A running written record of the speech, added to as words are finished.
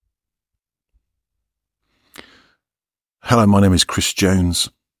Hello, my name is Chris Jones.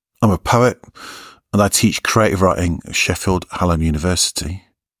 I'm a poet and I teach creative writing at Sheffield Hallam University.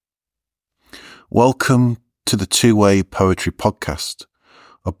 Welcome to the Two-Way Poetry Podcast,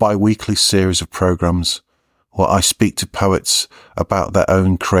 a bi-weekly series of programmes where I speak to poets about their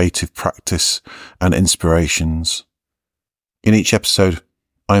own creative practice and inspirations. In each episode,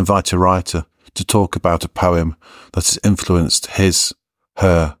 I invite a writer to talk about a poem that has influenced his,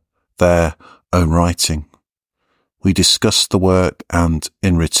 her, their own writing. We discuss the work and,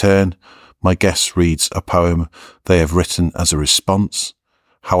 in return, my guest reads a poem they have written as a response,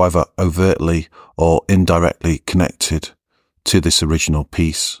 however overtly or indirectly connected to this original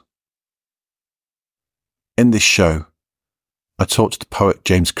piece. In this show, I talk to the poet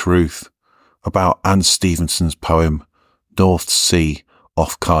James Caruth about Anne Stevenson's poem North Sea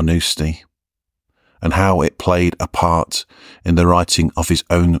off Carnoustie and how it played a part in the writing of his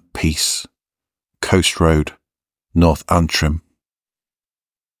own piece, Coast Road, North Antrim.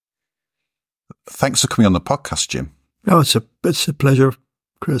 Thanks for coming on the podcast, Jim. Oh, it's a pleasure,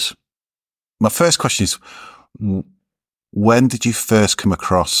 Chris. My first question is, when did you first come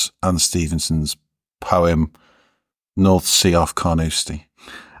across Anne Stevenson's poem North Sea off Carnoustie?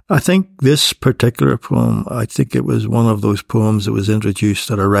 I think this particular poem, I think it was one of those poems that was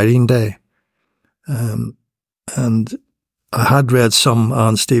introduced at a writing day. And I had read some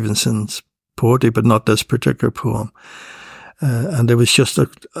Anne Stevenson's poetry, but not this particular poem. And there was just a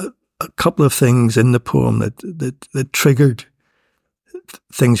couple of things in the poem that triggered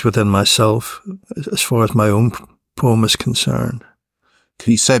things within myself as far as my own poem is concerned.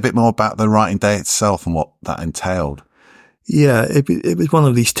 Can you say a bit more about the writing day itself and what that entailed? Yeah, it was one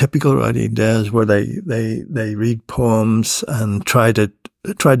of these typical writing days where they read poems and try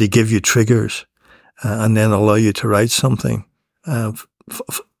to give you triggers and then allow you to write something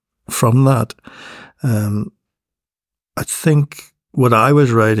from that. I think what I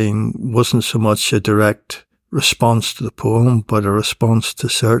was writing wasn't so much a direct response to the poem, but a response to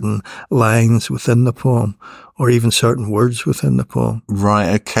certain lines within the poem, or even certain words within the poem.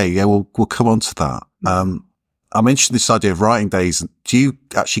 Right. Okay. Yeah. We'll come on to that. I'm interested in this idea of writing days. Do you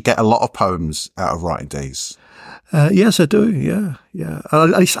actually get a lot of poems out of writing days? Yes, I do. Yeah.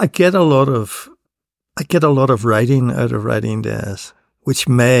 I get a lot of writing out of writing days, which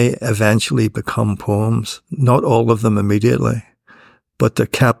may eventually become poems. Not all of them immediately, but they're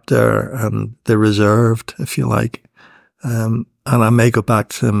kept there and they're reserved, if you like. And I may go back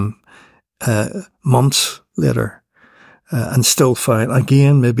to them months later and still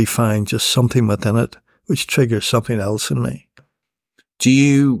maybe find just something within it which triggers something else in me. Do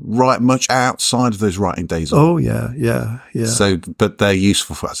you write much outside of those writing days? Oh, yeah. So, but they're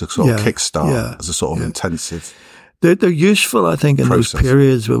useful as a sort of kickstart, as a sort of intensive. They're useful, I think, in process. Those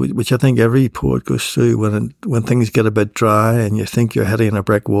periods, which I think every poet goes through when things get a bit dry and you think you're hitting a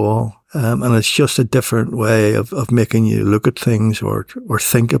brick wall. And it's just a different way of making you look at things or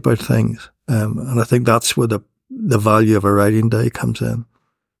think about things. And I think that's where the value of a writing day comes in.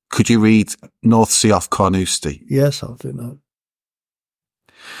 Could you read North Sea off Carnoustie? Yes, I'll do that.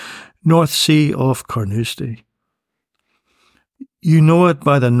 North Sea off Carnoustie. You know it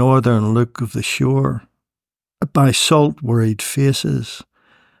by the northern look of the shore, by salt-worried faces,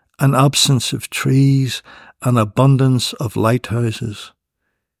 an absence of trees, an abundance of lighthouses.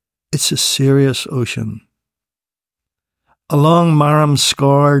 It's a serious ocean. Along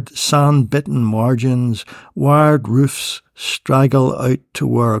Marram-scarred, sand-bitten margins, wired roofs straggle out to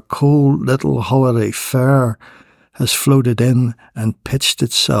where a cold little holiday fair has floated in and pitched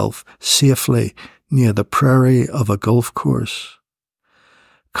itself safely near the prairie of a golf course.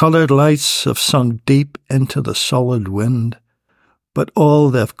 Coloured lights have sunk deep into the solid wind, but all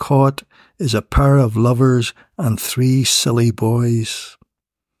they've caught is a pair of lovers and 3 silly boys.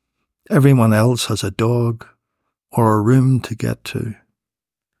 Everyone else has a dog or a room to get to.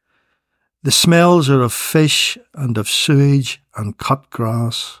 The smells are of fish and of sewage and cut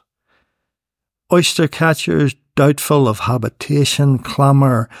grass. Oyster catchers, doubtful of habitation,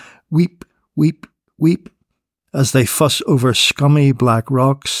 clamour, weep, weep, weep, as they fuss over scummy black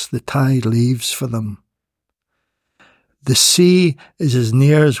rocks the tide leaves for them. The sea is as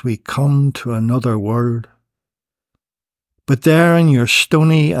near as we come to another word. But there in your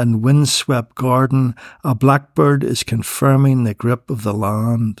stony and windswept garden, a blackbird is confirming the grip of the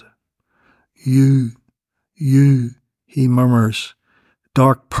land. You, he murmurs,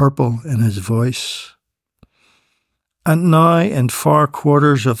 dark purple in his voice. And now, in far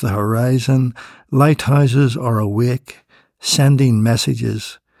quarters of the horizon, lighthouses are awake, sending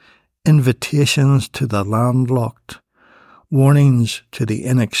messages, invitations to the landlocked, warnings to the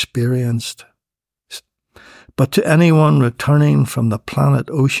inexperienced. But to anyone returning from the planet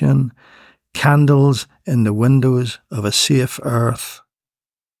ocean, candles in the windows of a safe earth.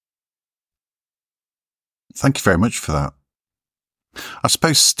 Thank you very much for that. I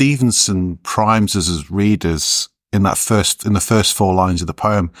suppose Stevenson primes us as readers in the first 4 lines of the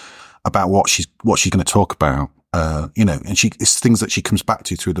poem about what she's going to talk about. And it's things that she comes back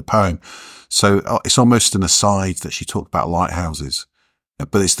to through the poem. So it's almost an aside that she talked about lighthouses,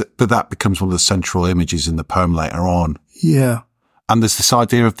 but that becomes one of the central images in the poem later on. Yeah. And there's this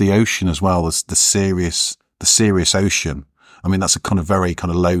idea of the ocean as well, as the serious ocean. I mean, that's a kind of very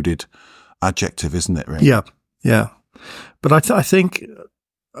kind of loaded adjective, isn't it? Really? Yeah. Yeah. But I think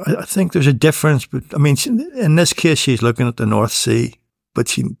there's a difference. But I mean, in this case, she's looking at the North Sea, but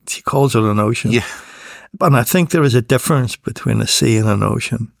she calls it an ocean. Yeah. And I think there is a difference between a sea and an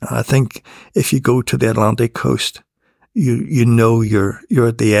ocean. I think if you go to the Atlantic coast, you know you're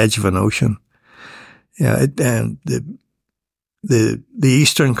at the edge of an ocean. Yeah, and the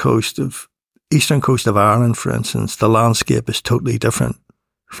eastern coast of Ireland, for instance, the landscape is totally different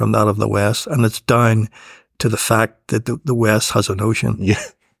from that of the west, and it's down to the fact that the west has an ocean. Yeah.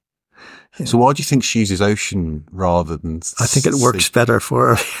 So why do you think she uses ocean rather than I think it works better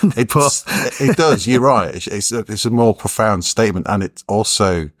for her. It does. You're right. It's a more profound statement, and it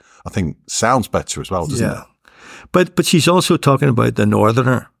also, I think, sounds better as well, doesn't it? But she's also talking about the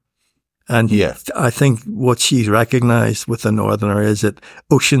northerner. And yeah. I think what she's recognised with the northerner is that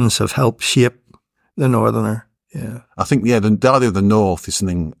oceans have helped shape the northerner. Yeah. I think, the idea of the north is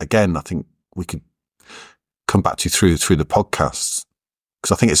something, again, I think we could come back to through the podcasts,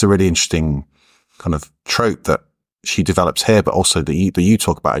 because I think it's a really interesting kind of trope that she develops here, but also that you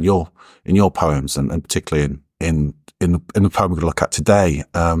talk about in your poems, and particularly in the poem we're going to look at today.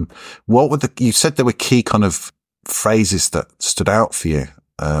 You said there were key kind of phrases that stood out for you,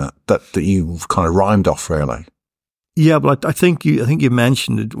 that you kind of rhymed off, really. Yeah, but I think you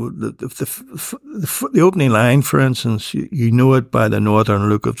mentioned it. The opening line, for instance, you know it by the northern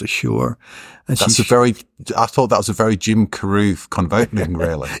look of the shore. And I thought that was a very Jim Caruth kind of opening,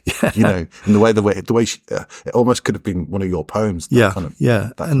 really. Yeah. In the way she, it almost could have been one of your poems. Yeah,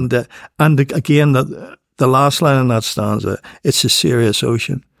 and again, the last line in that stanza, it's a serious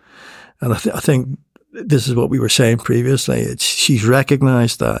ocean, and I think this is what we were saying previously. She's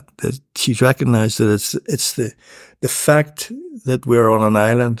recognised that it's the fact that we're on an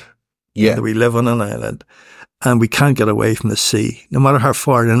island, that we live on an island, and we can't get away from the sea. No matter how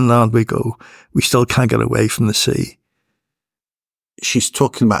far inland we go, we still can't get away from the sea. She's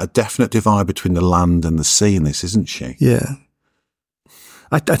talking about a definite divide between the land and the sea in this, isn't she? Yeah.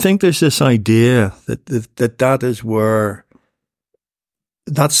 I think there's this idea that is where,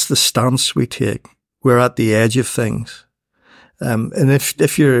 that's the stance we take. We're at the edge of things. And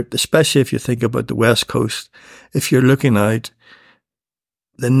especially if you think about the West Coast, if you're looking out,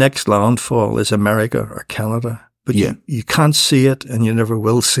 the next landfall is America or Canada. But you can't see it, and you never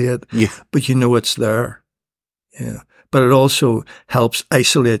will see it. Yeah. But you know it's there. Yeah. But it also helps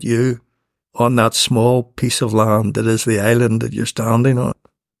isolate you on that small piece of land that is the island that you're standing on.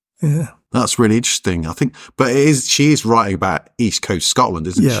 Yeah. That's really interesting, I think. But she is writing about East Coast Scotland,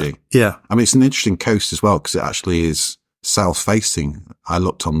 isn't she? Yeah. I mean, it's an interesting coast as well, because it actually is south-facing. I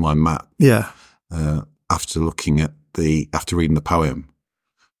looked on my map. Yeah. After reading the poem.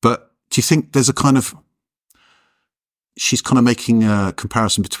 But do you think there's she's kind of making a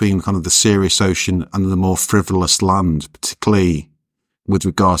comparison between kind of the serious ocean and the more frivolous land, particularly with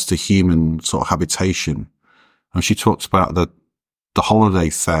regards to human sort of habitation? And she talks about the holiday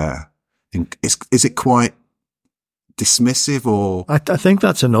fare. Is it quite dismissive, or? I think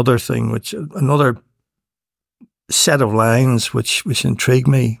that's another thing, another set of lines which intrigued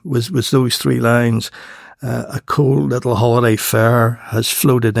me was those 3 lines. A cold little holiday fare has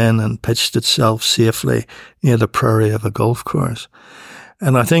floated in and pitched itself safely near the prairie of a golf course.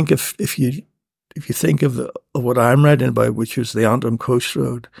 And I think if you think of what I'm writing about, which was the Antrim Coast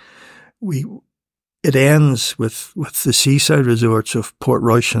Road, it ends with the seaside resorts of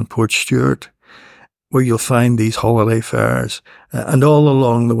Portrush and Portstewart, where you'll find these holiday fares. And all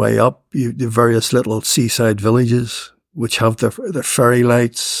along the way up, the various little seaside villages, which have their ferry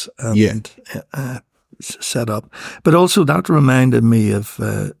lights and set up. But also that reminded me of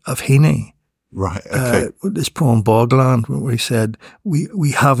Heaney. Right. Okay. This poem Bogland, where he said,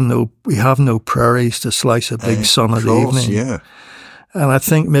 "We have no prairies to slice a big sun at evening." Yeah. And I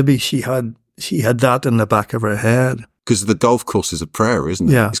think maybe she had that in the back of her head. Because the golf course is a prairie, isn't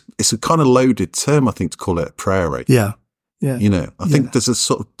it? Yeah. It's a kind of loaded term, I think, to call it a prairie. Yeah. Yeah. I think there's a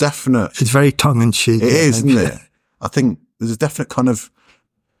sort of definite... It's very tongue-in-cheek. It is, isn't it? I think there's a definite kind of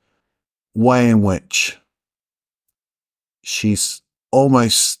way in which she's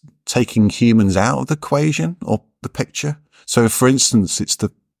almost taking humans out of the equation or the picture. So, for instance, it's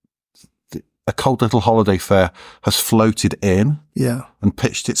a cold little holiday fare has floated in and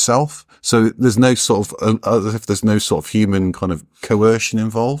pitched itself. So there's no sort of, as if there's no sort of human kind of coercion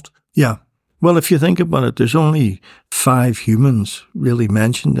involved. Yeah. Well, if you think about it, there's only 5 humans really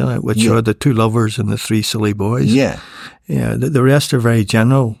mentioned in it, which are the 2 lovers and the 3 silly boys. Yeah. Yeah. The rest are very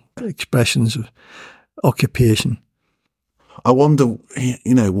general expressions of occupation. I wonder,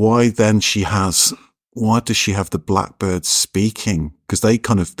 why then why does she have the blackbird speaking? Because they're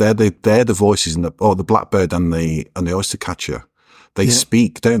the voices in the blackbird and the oyster catcher. They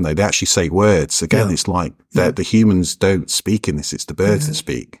speak, don't they? They actually say words. Again, it's like the humans don't speak in this. It's the birds that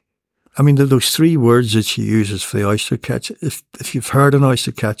speak. I mean, those 3 words that she uses for the oyster catcher, if you've heard an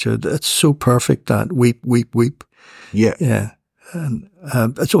oyster catcher, it's so perfect, that weep, weep, weep. Yeah. Yeah. And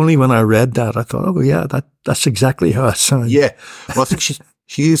it's only when I read that, I thought, oh, yeah, that's exactly how it sounds. Yeah. Well, I think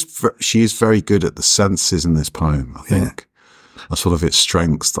she is very good at the senses in this poem. I think that's sort of its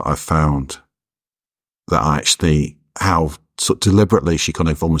strengths that I've found, that how sort of deliberately she kind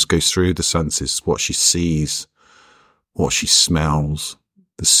of almost goes through the senses, what she sees, what she smells,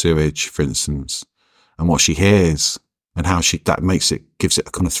 the sewage, for instance, and what she hears, and how gives it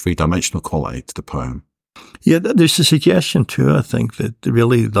a kind of 3-dimensional quality to the poem. Yeah, there's a suggestion too, I think, that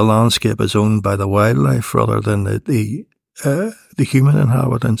really the landscape is owned by the wildlife rather than the human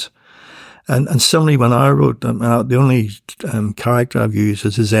inhabitants. And suddenly when I wrote them, the only character I've used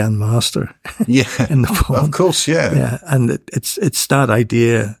is a Zen master. Yeah, in the poem. Of course, yeah. Yeah, and it's that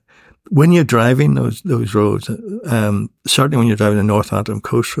idea. When you're driving those roads, certainly when you're driving the North Antrim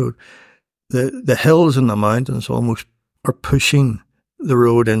Coast Road, the hills and the mountains almost are pushing the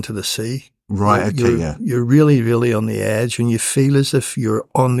road into the sea. Right, okay, You're really, really on the edge, and you feel as if you're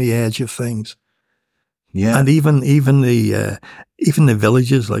on the edge of things. Yeah. And even the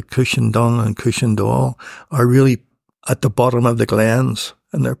villages like Cushendon and Cushendall are really at the bottom of the glens,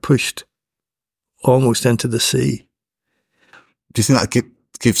 and they're pushed almost into the sea. Do you think that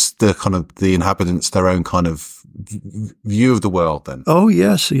gives the inhabitants their own kind of view of the world then? Oh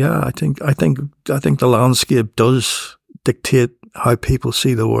yes, yeah. I think the landscape does dictate how people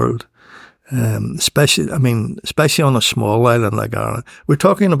see the world. Especially on a small island like Ireland. We're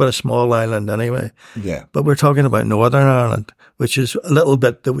talking about a small island anyway. Yeah. But we're talking about Northern Ireland, which is a little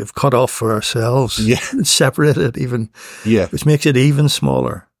bit that we've cut off for ourselves. Yeah. Separated even. Yeah. Which makes it even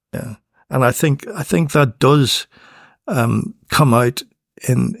smaller. Yeah. And I think that does come out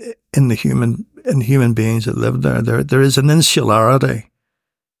in the human beings that live there. There is an insularity,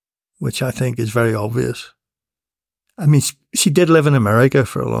 which I think is very obvious. I mean, she did live in America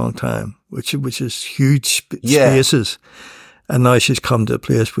for a long time, which is huge spaces. And now she's come to a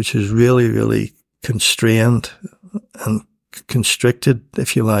place which is really, really constrained and constricted,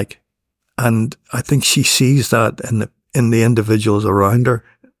 if you like. And I think she sees that in the individuals around her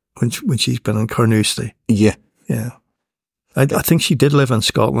when she's been in Carnoustie. Yeah. Yeah. I think she did live in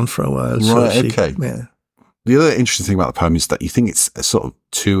Scotland for a while. Right, okay. Yeah. The other interesting thing about the poem is that you think it's sort of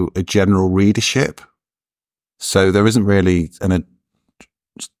to a general readership. So there isn't really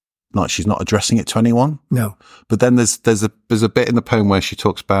she's not addressing it to anyone. No. But then there's a bit in the poem where she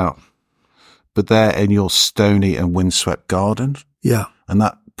talks about, but there in your stony and windswept garden. Yeah. And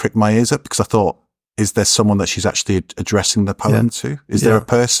that pricked my ears up, because I thought, is there someone that she's actually addressing the poem to? Is there a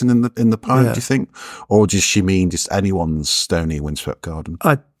person in the poem, do you think? Or does she mean just anyone's stony, windswept garden?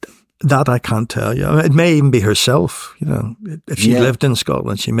 That I can't tell you. I mean, it may even be herself. If she lived in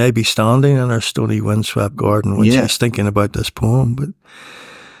Scotland, she may be standing in her stony, windswept garden when she's thinking about this poem. But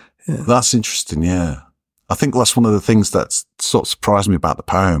that's interesting. Yeah, I think that's one of the things that sort of surprised me about the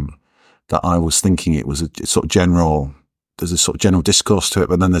poem. That I was thinking it was a sort of general. There's a sort of general discourse to it,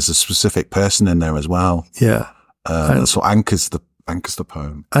 but then there's a specific person in there as well. Yeah, that sort of anchors the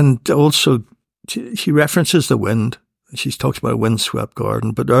poem. And also, she references the wind. She talks about a windswept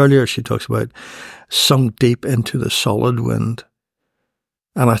garden, but earlier she talks about sunk deep into the solid wind.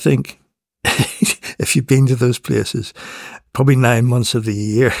 And I think if you've been to those places, probably 9 months of the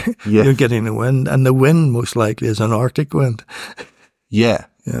year, you're getting the wind. And the wind most likely is an Arctic wind. Yeah.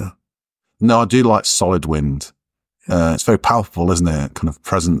 Yeah. No, I do like solid wind. It's very palpable, isn't it? Kind of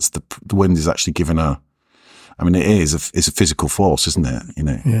presence. The wind is actually given it is it's a physical force, isn't it?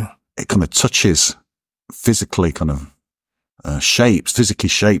 Yeah. It kind of touches physically physically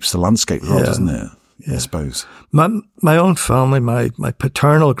shapes the landscape as well, doesn't it? Yeah. I suppose. My own family, my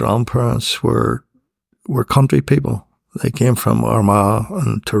paternal grandparents were country people. They came from Armagh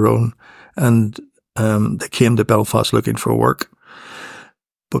and Tyrone, and they came to Belfast looking for work.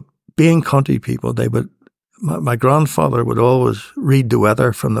 But being country people, my grandfather would always read the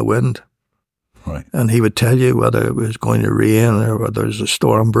weather from the wind. Right. And he would tell you whether it was going to rain or whether there's a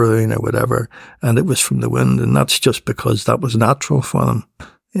storm brewing or whatever. And it was from the wind. And that's just because that was natural for them.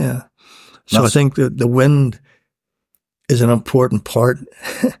 Yeah. So I think that the wind is an important part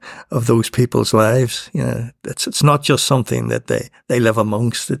of those people's lives. You know, it's not just something that they live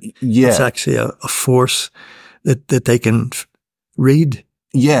amongst. It's actually a force that they can read.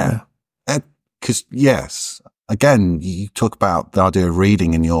 Yeah. Because, yes, again, you talk about the idea of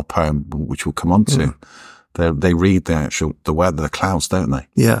reading in your poem, which we'll come on to. They read the weather, the clouds, don't they?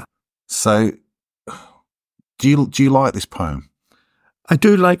 Yeah. So, do you like this poem? I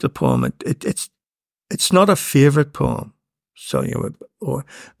do like the poem. It's not a favourite poem. So, you know,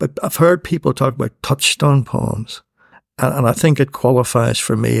 but I've heard people talk about touchstone poems, and I think it qualifies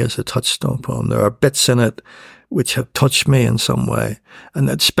for me as a touchstone poem. There are bits in it which have touched me in some way, and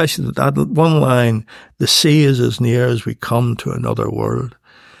especially that one line, "The sea is as near as we come to another world."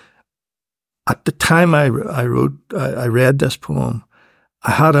 At the time I read this poem,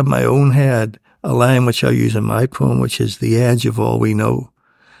 I had in my own head a line which I use in my poem, which is "the edge of all we know,"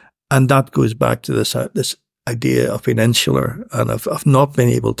 and that goes back to this idea of being insular and of not being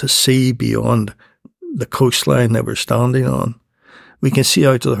able to see beyond the coastline that we're standing on. We can see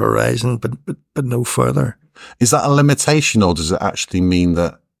out to the horizon, but no further. Is that a limitation, or does it actually mean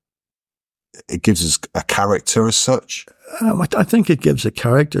that it gives us a character as such? I think it gives a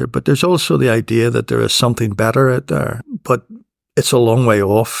character, but there's also the idea that there is something better out there, but it's a long way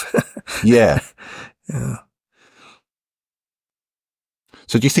off. Yeah. Yeah.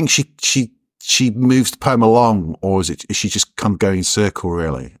 So do you think she moves the poem along, or is she just kind of going in circle,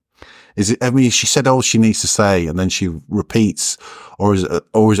 really? Is it, I mean, she said all she needs to say and then she repeats, or is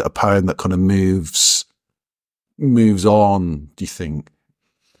it a poem that kind of moves on, do you think?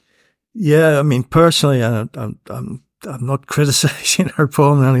 Yeah, I mean, personally, I'm not criticizing her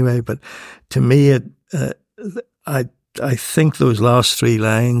poem anyway, but to me, I think those last three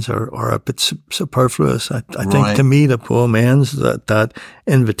lines are a bit superfluous. I think to me the poem ends that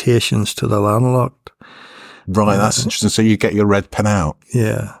invitations to the landlocked. Right, that's interesting. So you get your red pen out.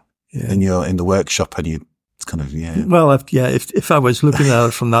 Yeah. And you're in the workshop, and it's kind of, yeah. Well, if I was looking at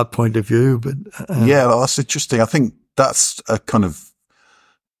it from that point of view, but yeah, well, that's interesting. I think that's a kind of,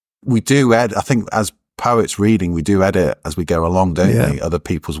 we do edit. I think as poets reading, we do edit as we go along, don't we?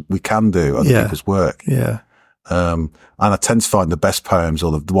 We can do other people's work. Yeah. And I tend to find the best poems,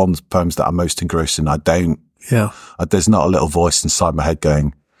 or the poems that I'm most engrossed in, I don't. Yeah. There's not a little voice inside my head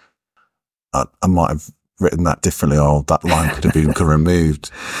going, I might have written that differently, or that line could have been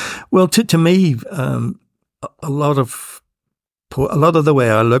removed. Well, to me, a lot of the way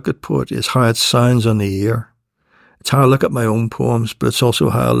I look at poetry is how it sounds on the ear. It's how I look at my own poems, but it's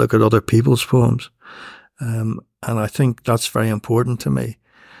also how I look at other people's poems. And I think that's very important to me.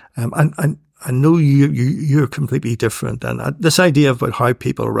 And I know you're completely different, and this idea about how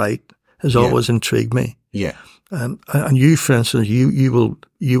people write has always intrigued me. Yeah. And you, for instance, you will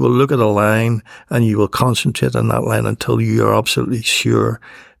look at a line and you will concentrate on that line until you are absolutely sure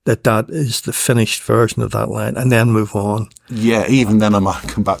that is the finished version of that line, and then move on. Yeah, even then I might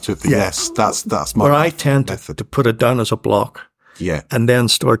come back to it. But yes, that's my. Or I tend to put it down as a block. Yeah. And then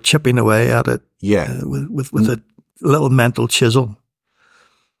start chipping away at it. Yeah. With a little mental chisel.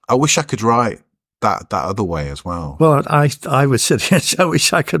 I wish I could write that other way as well. Well, I would sit here and say, I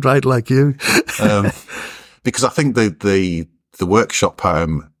wish I could write like you. Because I think the workshop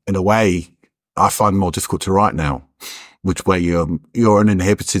poem, in a way, I find more difficult to write now, which where you're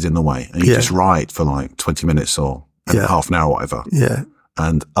uninhibited in the way, and you just write for like 20 minutes or half an hour or whatever. Yeah.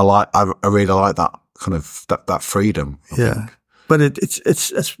 And I really like that kind of that freedom. I think. But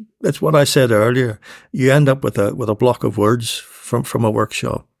it's what I said earlier. You end up with a block of words from a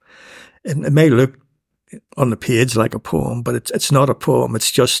workshop. And it may look on the page like a poem, but it's not a poem.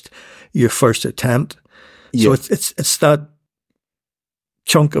 It's just your first attempt. So it's that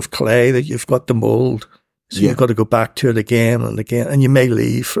chunk of clay that you've got to mold. So you've got to go back to it again and again, and you may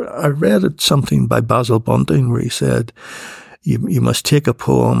leave. I read something by Basil Bunting where he said, you must take a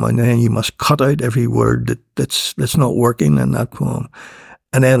poem and then you must cut out every word that's not working in that poem,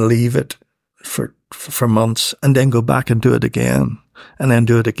 and then leave it for months, and then go back and do it again, and then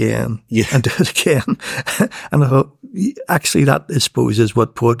do it again, and do it again. And I thought, actually, that I suppose is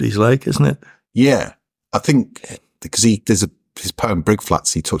what poetry's like, isn't it? Yeah, I think because there's his poem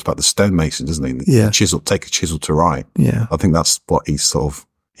Brigflats, he talks about the stonemason, doesn't he? Yeah, take a chisel to write. Yeah, I think that's what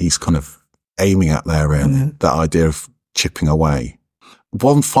he's kind of aiming at there, really. Yeah. That idea of chipping away.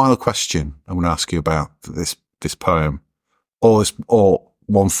 One final question I'm going to ask you about this poem, or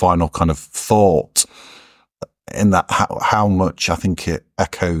one final kind of thought. in that how much I think it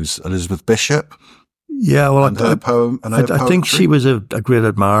echoes Elizabeth Bishop. Yeah, well, and her poem. And her I think she was a great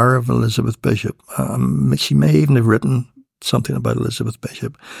admirer of Elizabeth Bishop. She may even have written something about Elizabeth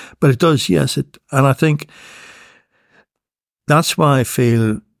Bishop, but it does, yes. And I think that's why I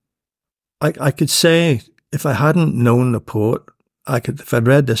feel I could say if I hadn't known the poet, if I'd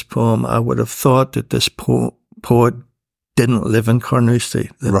read this poem, I would have thought that this poet didn't live in Carnoustie,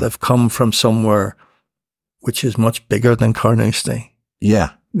 that they've come from somewhere which is much bigger than Carnoustie.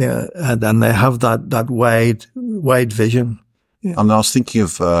 Yeah. Yeah, and they have that wide vision. Yeah. And I was thinking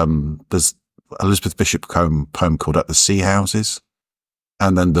of there's Elizabeth Bishop poem called At the Sea Houses,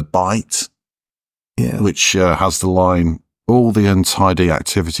 and then The Bite, which has the line, all the untidy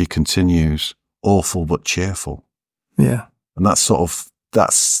activity continues, awful but cheerful. Yeah. And that's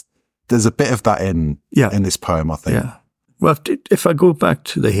there's a bit of that in this poem, I think. Yeah. Well, if I go back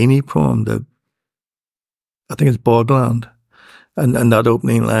to the Heaney poem, I think it's Bogland, and that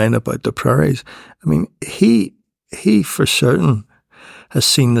opening line about the prairies. I mean, he for certain has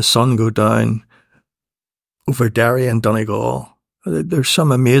seen the sun go down over Derry and Donegal. There's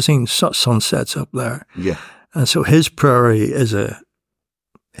some amazing sunsets up there. Yeah. And so his prairie is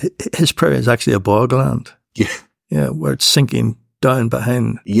actually a bogland. Yeah. Yeah, where it's sinking down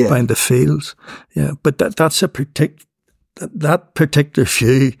behind the fields. Yeah, but that's that particular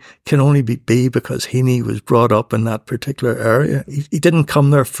view can only be because Heaney was brought up in that particular area. He didn't come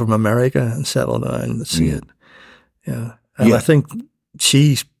there from America and settle down and see it. Yeah. And I think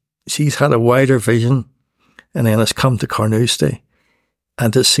she's had a wider vision and then has come to Carnoustie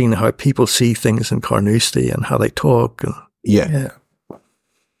and has seen how people see things in Carnoustie and how they talk. And, yeah.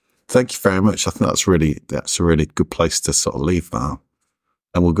 Thank you very much. I think that's a really good place to sort of leave that.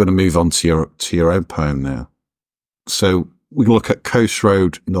 And we're going to move on to your own poem now. So we look at Coast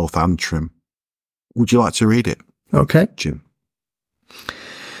Road, North Antrim. Would you like to read it? Okay. Jim.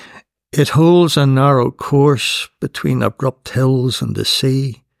 It holds a narrow course between abrupt hills and the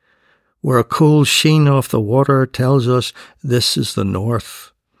sea, where a cold sheen off the water tells us this is the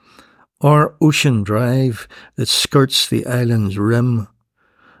north. Or Ocean Drive that skirts the island's rim,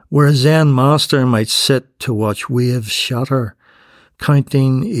 where a Zen master might sit to watch waves shatter,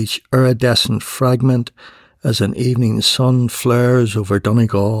 counting each iridescent fragment as an evening sun flares over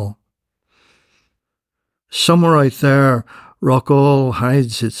Donegal. Somewhere out there, Rockall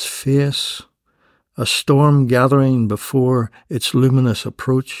hides its face, a storm gathering before its luminous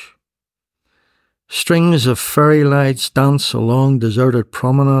approach. Strings of fairy lights dance along deserted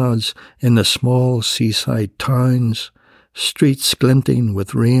promenades in the small seaside towns, streets glinting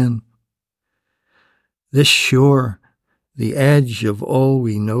with rain. This shore, the edge of all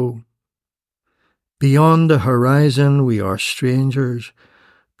we know. Beyond the horizon we are strangers,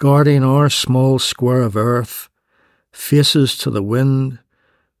 guarding our small square of earth, faces to the wind,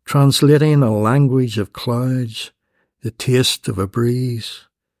 translating a language of clouds, the taste of a breeze.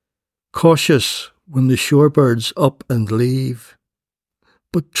 Cautious when the shorebirds up and leave,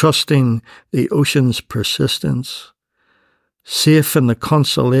 but trusting the ocean's persistence, safe in the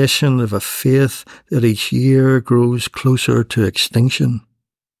consolation of a faith that each year grows closer to extinction.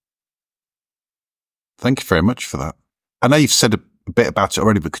 Thank you very much for that. I know you've said a bit about it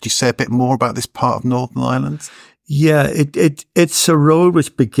already, but could you say a bit more about this part of Northern Ireland? Yeah, it's a road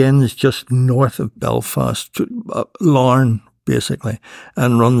which begins just north of Belfast, Larne, basically,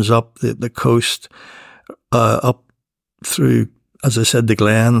 and runs up the coast, up through, as I said, the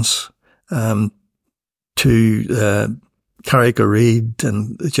Glens, to Carrick-a-Reid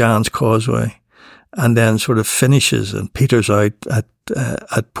and the Giant's Causeway, and then sort of finishes and peters out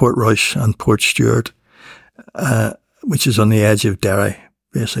at Portrush and Portstewart, which is on the edge of Derry,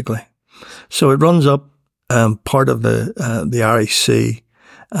 basically. So it runs up part of the Irish Sea,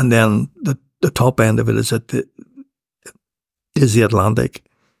 and then the top end of it is the Atlantic.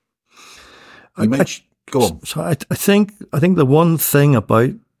 Go on. So I think the one thing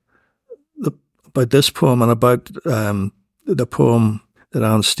about this poem and about the poem that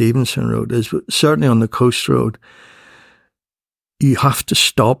Anne Stevenson wrote is certainly on the Coast Road, you have to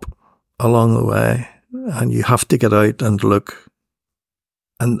stop along the way and you have to get out and look.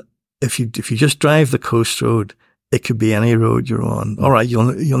 And if you just drive the Coast Road, it could be any road you're on. All right,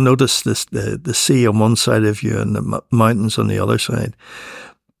 you'll notice the sea on one side of you and the mountains on the other side.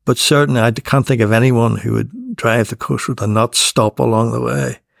 But certainly, I can't think of anyone who would drive the Coast Road and not stop along the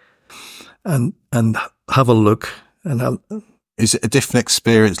way and have a look. Is it a different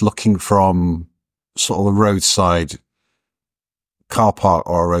experience looking from sort of a roadside car park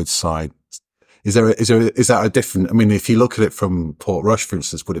or a roadside Is that a different? I mean, if you look at it from Portrush, for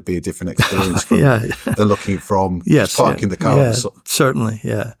instance, would it be a different experience from than looking from parking the car? Yeah, certainly,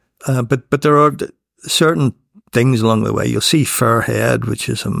 yeah. But there are certain things along the way. You'll see Fairhead, which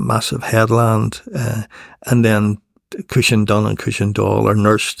is a massive headland, and then Cushendun and Cushendall are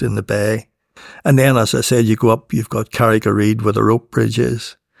nursed in the bay. And then, as I said, you go up, you've got Carrigareed where the rope bridge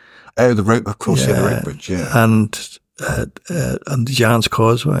is. Oh, the rope, of course, the rope bridge, and the Giant's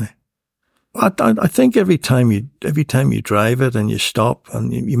Causeway. I think every time you drive it and you stop,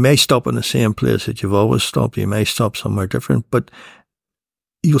 and you may stop in the same place that you've always stopped, you may stop somewhere different, but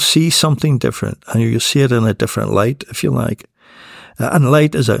you'll see something different, and you'll see it in a different light, if you like. And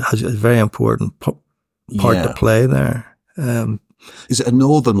light has a very important part to play there. Is it a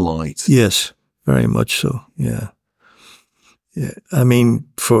northern light? Yes, very much so. Yeah. I mean,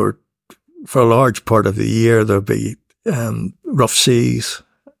 for a large part of the year, there'll be rough seas,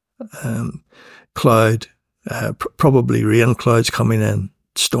 cloud, probably rain clouds coming in,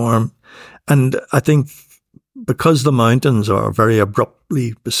 storm. And I think because the mountains are very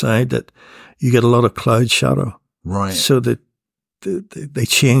abruptly beside it, you get a lot of cloud shadow. Right. So that they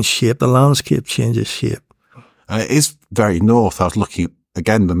change shape, the landscape changes shape. And it is very north. I was looking at,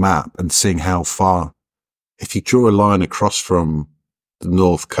 again, the map and seeing how far, if you draw a line across from the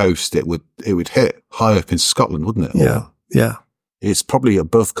north coast, it would hit high up in Scotland, wouldn't it? Yeah, yeah. It's probably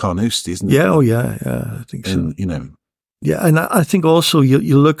above Carnoustie, isn't it? Yeah, I think so. Yeah, and I think also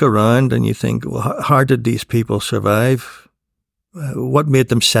you look around and you think, well, how did these people survive? What made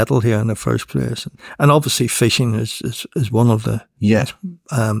them settle here in the first place? And obviously fishing is one of the... Yeah.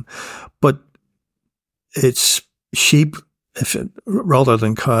 But it's sheep rather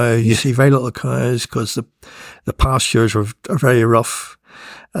than cows. You see very little cows because the pastures are very rough.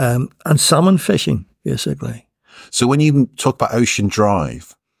 And salmon fishing, basically. So when you talk about Ocean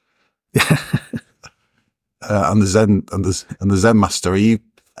Drive and the Zen Master, are you?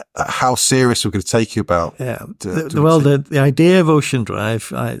 How serious we're going to take you about? Yeah. The idea of Ocean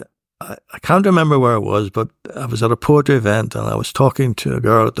Drive, I can't remember where it was, but I was at a poetry event and I was talking to a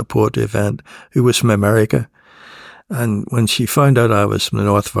girl at the poetry event who was from America. And when she found out I was from the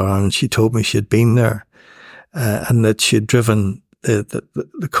north of Ireland, she told me she'd been there and that she'd driven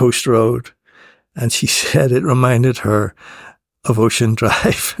the coast road. And she said it reminded her of Ocean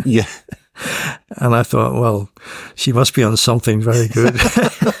Drive. Yeah. And I thought, well, she must be on something very good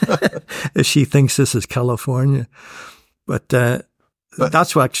if she thinks this is California. But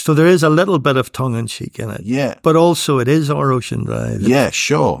that's what, so there is a little bit of tongue-in-cheek in it. Yeah. But also it is our Ocean Drive. Yeah,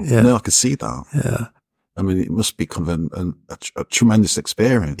 sure. Yeah. No, I can see that. Yeah. I mean, it must be kind of a tremendous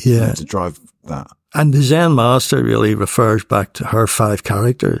experience to drive that. And the Zen Master really refers back to her 5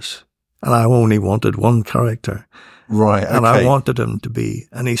 characters. And I only wanted one character. Right, okay. And I wanted him to be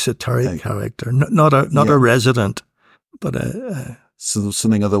an esoteric character, not a resident, but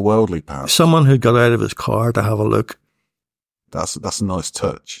something otherworldly, perhaps. Someone who got out of his car to have a look. That's a nice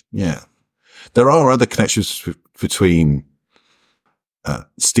touch. Yeah. There are other connections between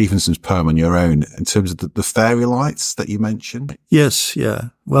Stevenson's poem and your own in terms of the fairy lights that you mentioned. Yes, yeah.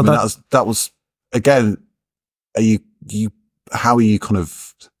 Well, that was again. How are you kind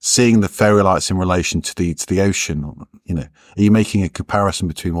of seeing the fairy lights in relation to the ocean? You know, are you making a comparison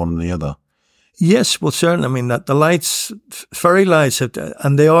between one and the other? Yes, well, certainly. I mean, that the lights, fairy lights,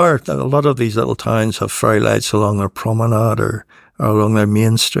 and they are, a lot of these little towns have fairy lights along their promenade or along their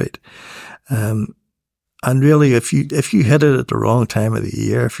main street. And really, if you hit it at the wrong time of the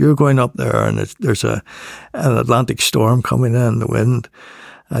year, if you're going up there and there's an Atlantic storm coming in the wind,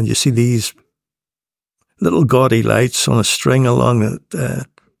 and you see these little gaudy lights on a string along the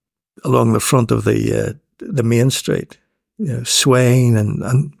front of the main street, swaying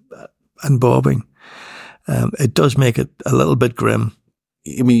and bobbing. It does make it a little bit grim.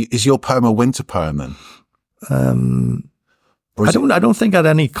 I mean, is your poem a winter poem then? I don't think I had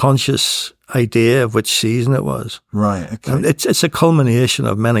any conscious idea of which season it was. Right. Okay. It's a culmination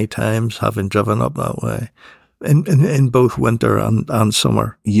of many times having driven up that way, in both winter and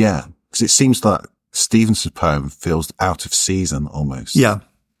summer. Yeah, because it seems like Stevenson's poem feels out of season almost. Yeah.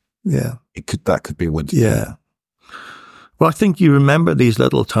 That could be a winter. Yeah. Poem. Well, I think you remember these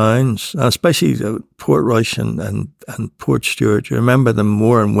little towns, especially Portrush and Port Stewart. You remember them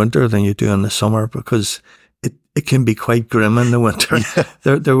more in winter than you do in the summer because it can be quite grim in the winter.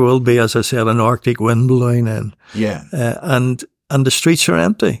 Yeah. There will be, as I said, an Arctic wind blowing in. Yeah. And the streets are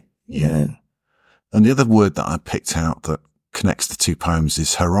empty. Yeah. And the other word that I picked out that connects the two poems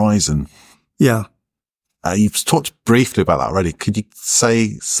is horizon. Yeah. You've talked briefly about that already. Could you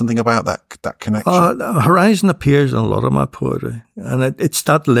say something about that connection? Horizon appears in a lot of my poetry, and it's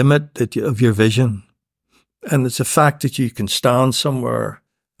that limit of your vision. And it's the fact that you can stand somewhere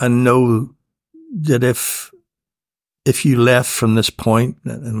and know that if you left from this point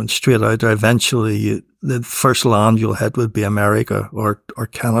and went straight out there, eventually the first land you'll hit would be America or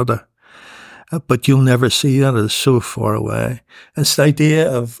Canada. But you'll never see that. It's so far away. It's the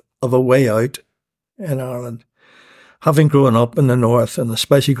idea of a way out in Ireland. Having grown up in the north, and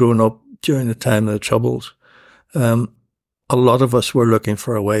especially growing up during the time of the Troubles, a lot of us were looking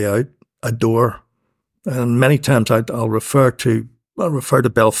for a way out, a door. And many times I'll refer to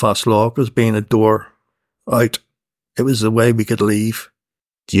Belfast Lough as being a door out. It was the way we could leave.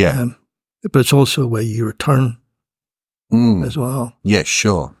 Yeah. But it's also a way you return as well. Yeah,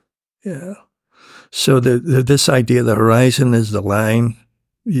 sure. Yeah. So this idea the horizon is the line.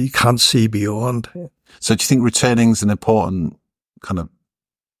 You can't see beyond. So do you think returning is an important kind of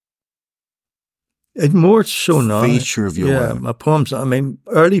more so now feature of your work? My poems,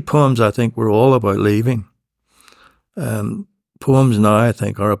 early poems I think were all about leaving. Poems now I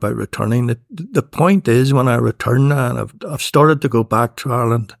think are about returning. The point is when I return now, and I've started to go back to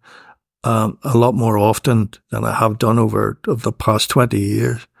Ireland a lot more often than I have done over the past 20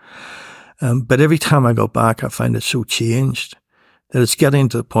 years. But every time I go back I find it so changed that it's getting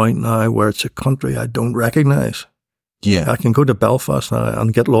to the point now where it's a country I don't recognise. Yeah. I can go to Belfast now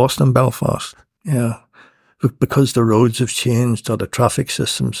and get lost in Belfast. Yeah. Because the roads have changed or the traffic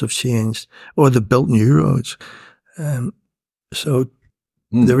systems have changed or they've built new roads. So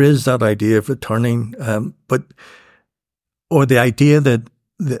there is that idea of returning, or the idea that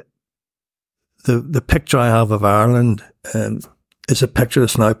the picture I have of Ireland is a picture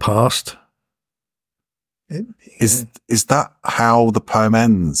that's now past. Is that how the poem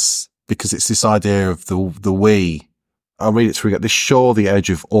ends? Because it's this idea of the we. I'll read it through. This shore, the edge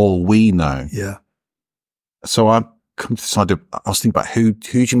of all we know. Yeah. So I come to this idea. I was thinking about who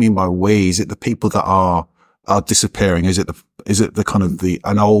do you mean by we? Is it the people that are disappearing? Is it the kind of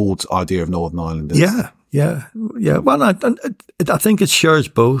an old idea of Northern Ireland? Yeah. Well, I think it shares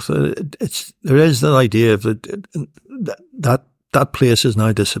both. There is that idea of that place has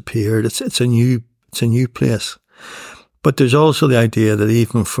now disappeared. It's a new place, but there's also the idea that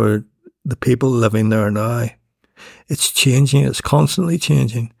even for the people living there now, it's changing. It's constantly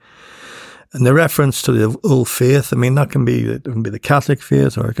changing. And the reference to the old faith, that can be the Catholic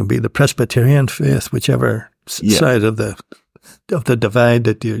faith or it can be the Presbyterian faith, whichever side of the divide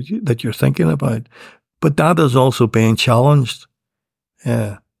that you're thinking about. But that is also being challenged.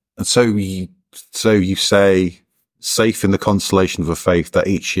 Yeah. And so you say, safe in the constellation of a faith that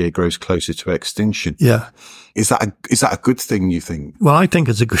each year grows closer to extinction. Yeah. Is that a good thing, you think? Well, I think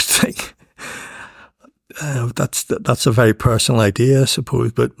it's a good thing. That's a very personal idea, I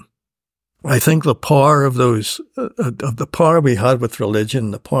suppose, but I think the power of the power we had with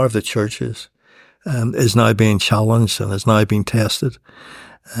religion, the power of the churches, is now being challenged and is now being tested.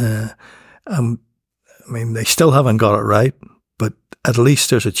 They still haven't got it right, but at least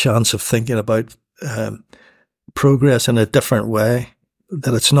there's a chance of thinking about progress in a different way,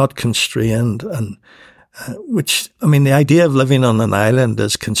 that it's not constrained, and the idea of living on an island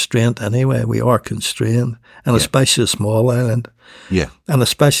is constraint anyway. We are constrained, and especially a small island. Yeah. And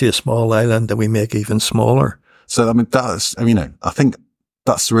especially a small island that we make even smaller. So, I think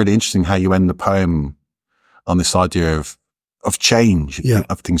that's really interesting how you end the poem on this idea of change,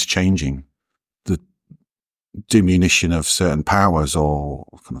 of things changing, the diminution of certain powers or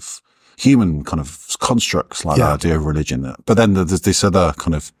kind of human kind of constructs like the idea of religion. But then there's this other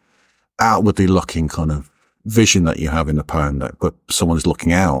kind of outwardly looking kind of vision that you have in the poem but someone is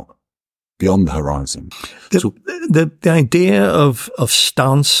looking out beyond the horizon. The idea of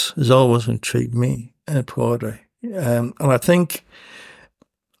stance has always intrigued me in poetry. And I think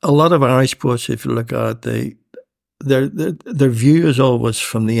a lot of Irish poets, if you look at it, their view is always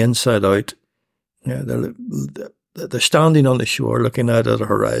from the inside out. Yeah, they're standing on the shore looking out at the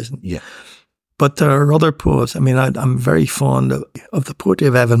horizon. Yeah. But there are other poets. I'm very fond of the poetry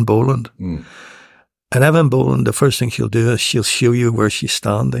of Evan Boland. Mm. And Evan Boland, the first thing she'll do is she'll show you where she's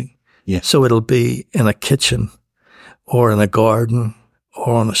standing. Yeah. So it'll be in a kitchen or in a garden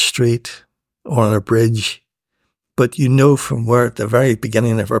or on a street or on a bridge. But you know from where at the very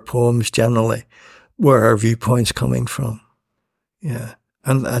beginning of her poems generally where her viewpoint's coming from. Yeah.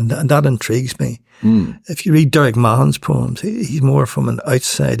 And that intrigues me. Mm. If you read Derek Mahon's poems, he's more from an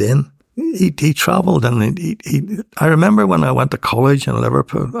outside in. He travelled, and I remember when I went to college in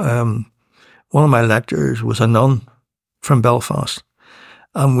Liverpool, one of my lecturers was a nun from Belfast,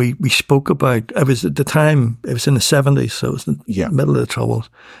 And we spoke about, it was at the time, it was in the 70s, so it was in the middle of the Troubles.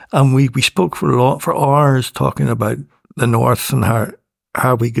 And we spoke for hours talking about the North and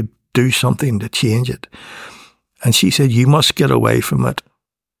how we could do something to change it. And she said, you must get away from it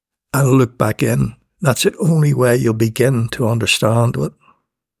and look back in. That's the only way you'll begin to understand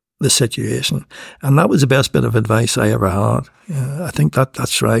the situation. And that was the best bit of advice I ever had. Yeah, I think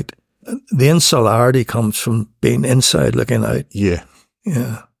that's right. The insularity comes from being inside looking out. Yeah.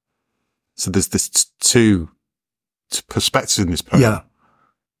 Yeah. So there's this two perspectives in this poem. Yeah.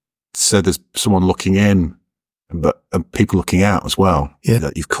 So there's someone looking in, and people looking out as well. Yeah.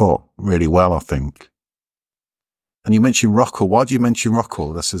 That you've caught really well, I think. And you mentioned Rockall. Why do you mention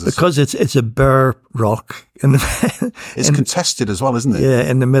Rockall? Because it's a bare rock. It's contested as well, isn't it? Yeah,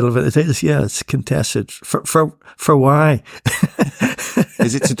 in the middle of it. It is, yeah, it's contested. For why?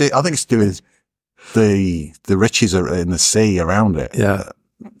 Is it to do? I think it's to do with the riches are in the sea around it. Yeah.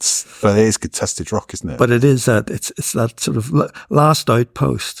 But it is contested rock, isn't it? But it is that, it's that sort of last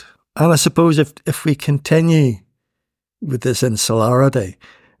outpost. And I suppose if we continue with this insularity,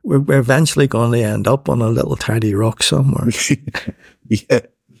 we're eventually going to end up on a little tiny rock somewhere.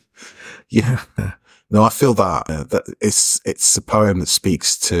 Yeah. No, I feel that it's a poem that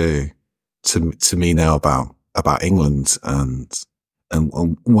speaks to me now about England and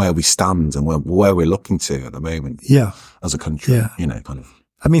where we stand and where we're looking to at the moment. Yeah. As a country, yeah. Kind of.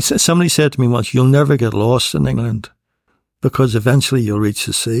 I mean, somebody said to me once, you'll never get lost in England because eventually you'll reach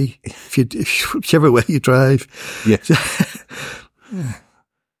the sea. Whichever way you drive. Yeah. Yeah.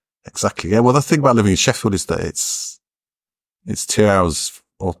 Exactly. Yeah. Well, the thing about living in Sheffield is that it's 2 hours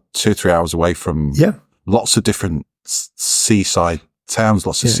or 2 or 3 hours away from lots of different seaside towns,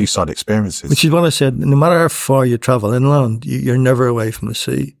 lots of seaside experiences. Which is what I said. No matter how far you travel inland, you're never away from the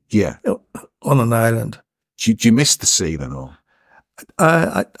sea. Yeah. On an island. Do you miss the sea then, or?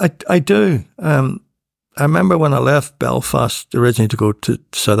 I do. I remember when I left Belfast originally to go to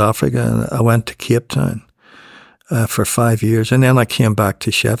South Africa, and I went to Cape Town for 5 years, and then I came back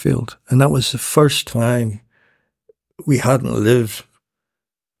to Sheffield, and that was the first time we hadn't lived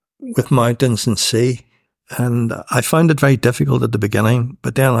with mountains and sea, and I found it very difficult at the beginning,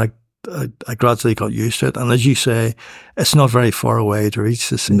 but then I gradually got used to it, and as you say, it's not very far away to reach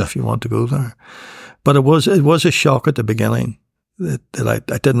the sea if you want to go there. But it was a shock at the beginning that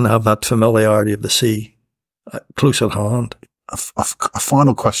I didn't have that familiarity of the sea close at hand. A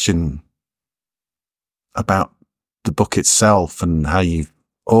final question about the book itself and how you've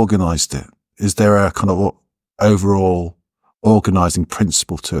organised it. Is there a kind of overall organising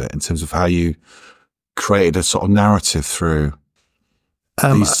principle to it in terms of how you created a sort of narrative through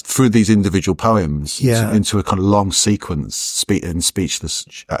these individual poems into a kind of long sequence in Speechless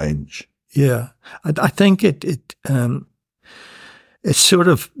Change? Yeah, I think it's sort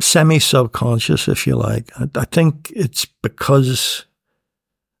of semi-subconscious, if you like. I think it's because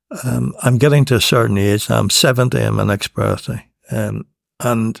I'm getting to a certain age. I'm 70 on my next birthday.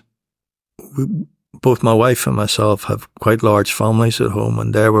 And both my wife and myself have quite large families at home,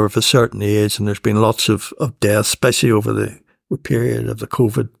 and they were of a certain age, and there's been lots of deaths, especially over the period of the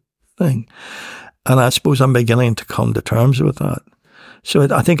COVID thing. And I suppose I'm beginning to come to terms with that. So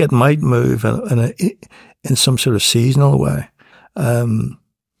I think it might move in some sort of seasonal way. And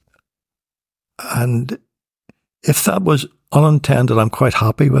if that was unintended, I'm quite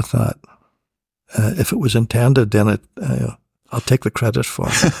happy with that. If it was intended, then I'll take the credit for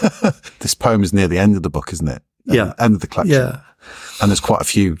it. This poem is near the end of the book, isn't it? Yeah. End of the collection. Yeah. And there's quite a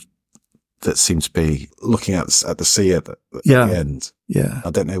few that seem to be looking at the sea at the end. Yeah. I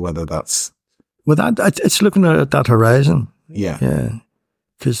don't know whether that's... Well, it's looking at that horizon. Yeah. Yeah.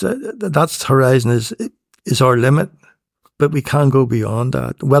 Because that horizon is our limit, but we can't go beyond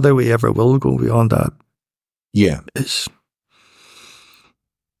that. Whether we ever will go beyond that. Yeah. Is...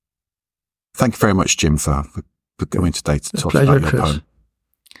 Thank you very much, Jim, for coming today to talk pleasure, about your poem.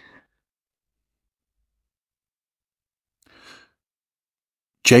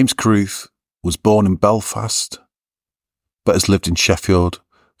 James Caruth was born in Belfast, but has lived in Sheffield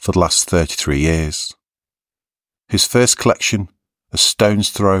for the last 33 years. His first collection, A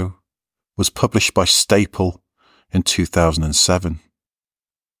Stone's Throw, was published by Staple in 2007.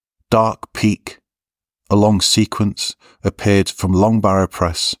 Dark Peak, a long sequence, appeared from Longbarrow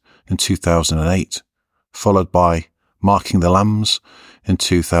Press in 2008, followed by Marking the Lambs in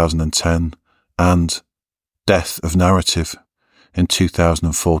 2010 and Death of Narrative in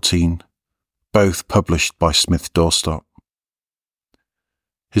 2014, both published by Smith Dorstop.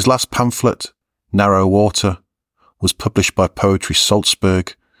 His last pamphlet, Narrow Water, was published by Poetry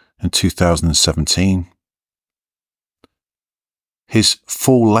Salzburg in 2017. his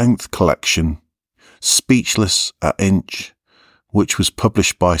full-length collection, Speechless at Inch, which was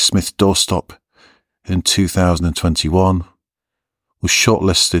published by Smith Doorstop in 2021, was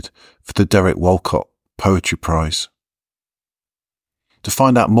shortlisted for the Derek Walcott Poetry Prize. To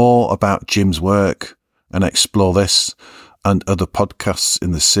find out more about Jim's work and explore this and other podcasts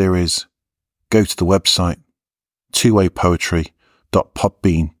in the series, go to the website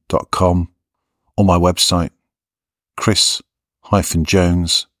twowaypoetry.podbean.com or my website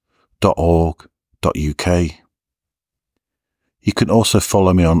chris-jones.org.uk. You can also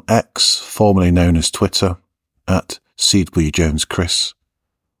follow me on X, formerly known as Twitter, at CWJonesChris,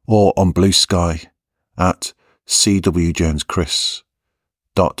 or on Blue Sky at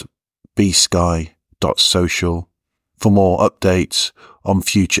cwjoneskris.bsky.social for more updates on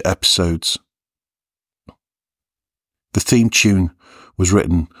future episodes. The theme tune was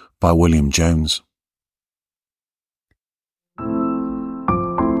written by William Jones.